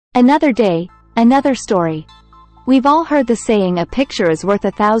Another day, another story. We've all heard the saying, a picture is worth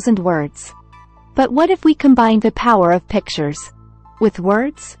 1,000 words. But what if we combined the power of pictures with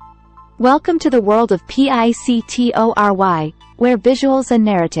words? Welcome to the world of Pictory, where visuals and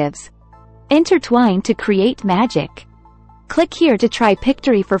narratives intertwine to create magic. Click here to try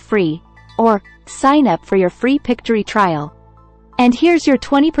Pictory for free, or sign up for your free Pictory trial. And here's your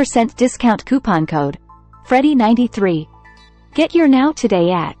 20% discount coupon code, Freddy93. Get your now today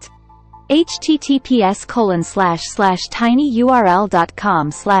at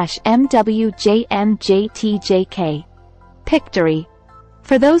https://tinyurl.com/mwjmjtjk. Pictory.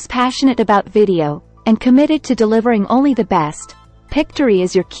 For those passionate about video, and committed to delivering only the best, Pictory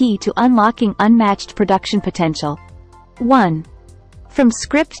is your key to unlocking unmatched production potential. 1. From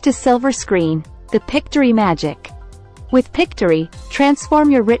script to silver screen, the Pictory magic. With Pictory,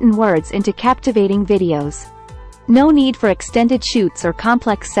 transform your written words into captivating videos. No need for extended shoots or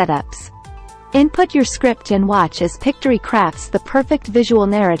complex setups. Input your script and watch as Pictory crafts the perfect visual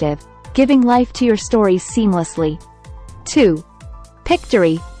narrative, giving life to your stories seamlessly. 2.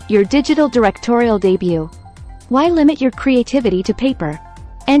 Pictory, your digital directorial debut. Why limit your creativity to paper?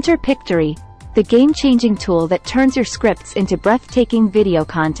 Enter Pictory, the game-changing tool that turns your scripts into breathtaking video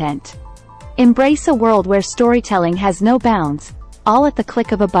content. Embrace a world where storytelling has no bounds, all at the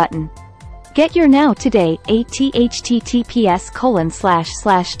click of a button. Get your now today at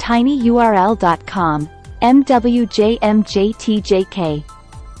https://tinyurl.com/mwjmjtjk.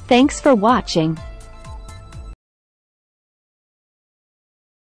 Thanks for watching.